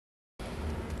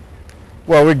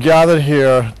Well, we gathered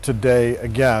here today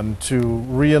again to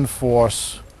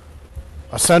reinforce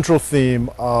a central theme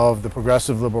of the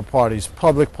Progressive Liberal Party's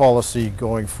public policy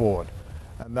going forward,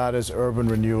 and that is urban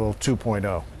renewal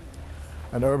 2.0.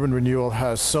 And urban renewal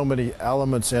has so many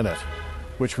elements in it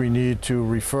which we need to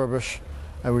refurbish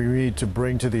and we need to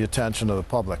bring to the attention of the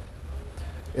public.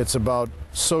 It's about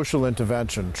social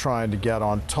intervention, trying to get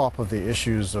on top of the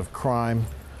issues of crime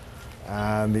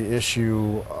and the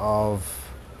issue of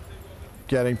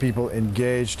getting people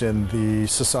engaged in the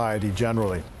society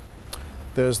generally.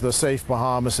 There's the Safe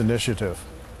Bahamas initiative.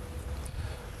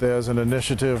 There's an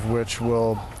initiative which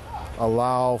will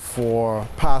allow for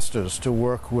pastors to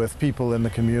work with people in the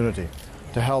community,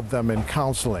 to help them in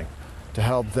counseling, to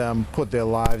help them put their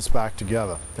lives back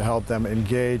together, to help them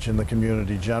engage in the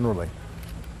community generally.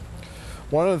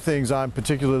 One of the things I'm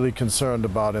particularly concerned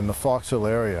about in the Fox Hill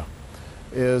area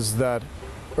is that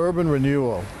urban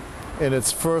renewal, in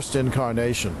its first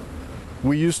incarnation,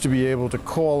 we used to be able to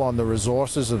call on the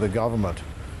resources of the government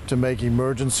to make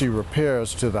emergency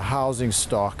repairs to the housing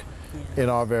stock in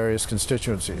our various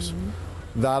constituencies.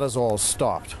 That has all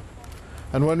stopped.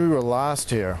 And when we were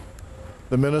last here,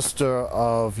 the Minister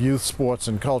of Youth, Sports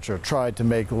and Culture tried to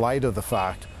make light of the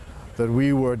fact that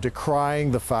we were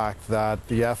decrying the fact that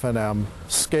the FNM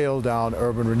scaled down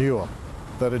urban renewal,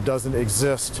 that it doesn't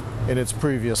exist in its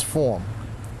previous form,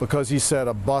 because he said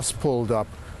a bus pulled up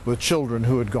with children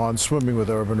who had gone swimming with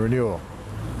urban renewal.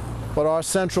 But our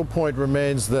central point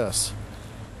remains this.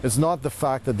 It's not the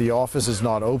fact that the office is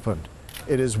not opened.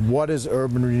 It is, what is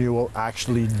urban renewal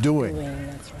actually doing?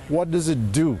 That's right. What does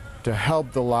it do to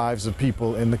help the lives of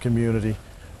people in the community,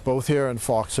 both here in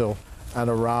Fox Hill and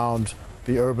around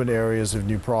the urban areas of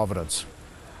New Providence?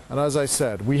 And as I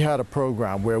said, we had a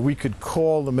program where we could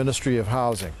call the Ministry of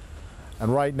Housing,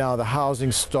 and right now the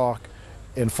housing stock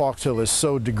in Fox Hill is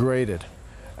so degraded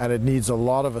and it needs a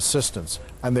lot of assistance,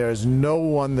 and there is no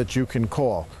one that you can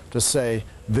call to say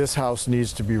this house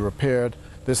needs to be repaired,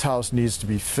 this house needs to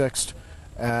be fixed.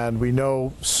 And we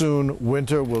know soon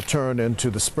winter will turn into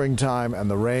the springtime and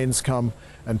the rains come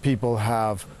and people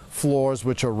have floors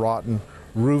which are rotten,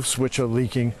 roofs which are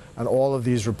leaking, and all of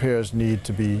these repairs need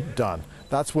to be done.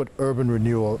 That's what urban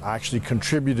renewal actually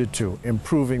contributed to,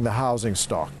 improving the housing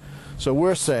stock. So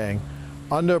we're saying,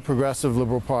 under Progressive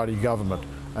Liberal Party government,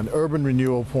 an urban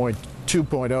renewal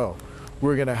 2.0,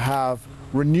 we're going to have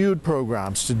renewed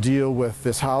programs to deal with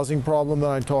this housing problem that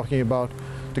I'm talking about,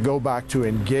 to go back to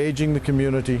engaging the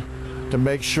community, to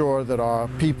make sure that our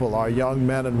people, our young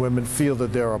men and women, feel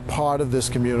that they're a part of this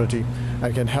community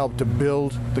and can help to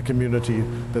build the community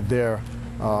that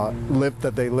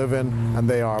they live in and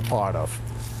they are a part of.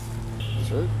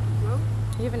 Sure. Well,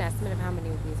 do you have an estimate of how many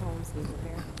of these homes need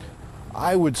repair?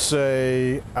 I would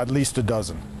say at least a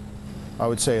dozen. I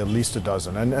would say at least a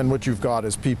dozen. And what you've got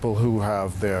is people who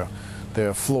have their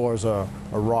floors are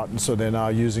rotten, so they're now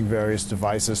using various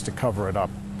devices to cover it up.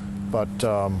 But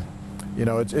you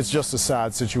know, it's just a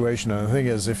sad situation. And the thing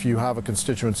is, if you have a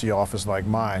constituency office like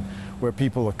mine, where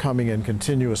people are coming in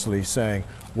continuously saying,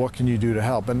 what can you do to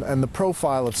help? And the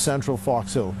profile of Central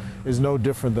Fox Hill is no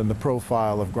different than the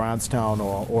profile of Grantstown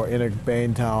or Inner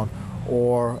Baintown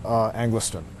or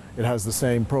Angliston. It has the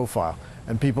same profile.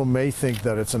 And people may think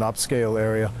that it's an upscale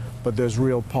area, but there's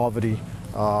real poverty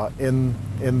in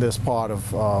this part of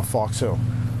Fox Hill.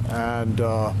 And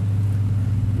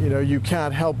you know, you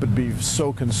can't help but be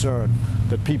so concerned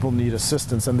that people need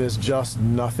assistance, and there's just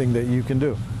nothing that you can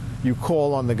do. You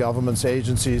call on the government's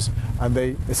agencies and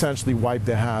they essentially wipe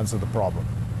their hands of the problem.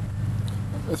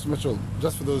 Mr. Mitchell,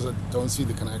 just for those that don't see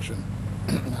the connection,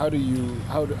 how if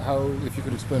you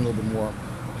could explain a little bit more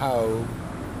how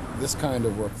this kind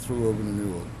of work through urban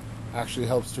renewal actually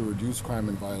helps to reduce crime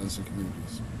and violence in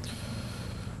communities?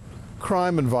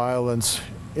 Crime and violence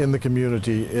in the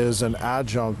community is an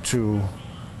adjunct to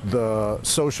the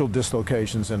social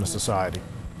dislocations in a society.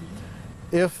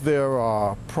 If there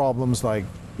are problems like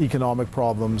economic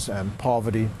problems and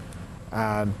poverty,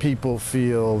 and people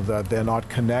feel that they're not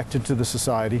connected to the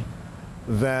society,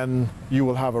 then you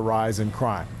will have a rise in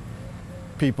crime.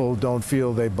 People don't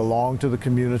feel they belong to the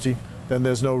community, then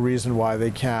there's no reason why they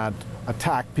can't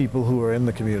attack people who are in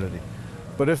the community.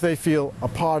 But if they feel a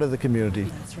part of the community,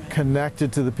 right,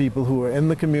 connected to the people who are in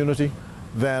the community,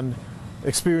 then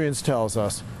experience tells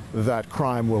us that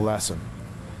crime will lessen.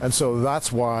 And so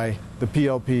that's why the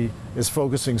PLP is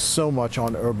focusing so much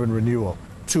on urban renewal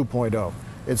 2.0.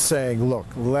 It's saying, look,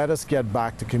 let us get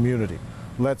back to community.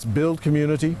 Let's build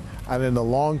community, and in the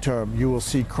long term, you will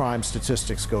see crime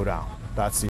statistics go down. That's the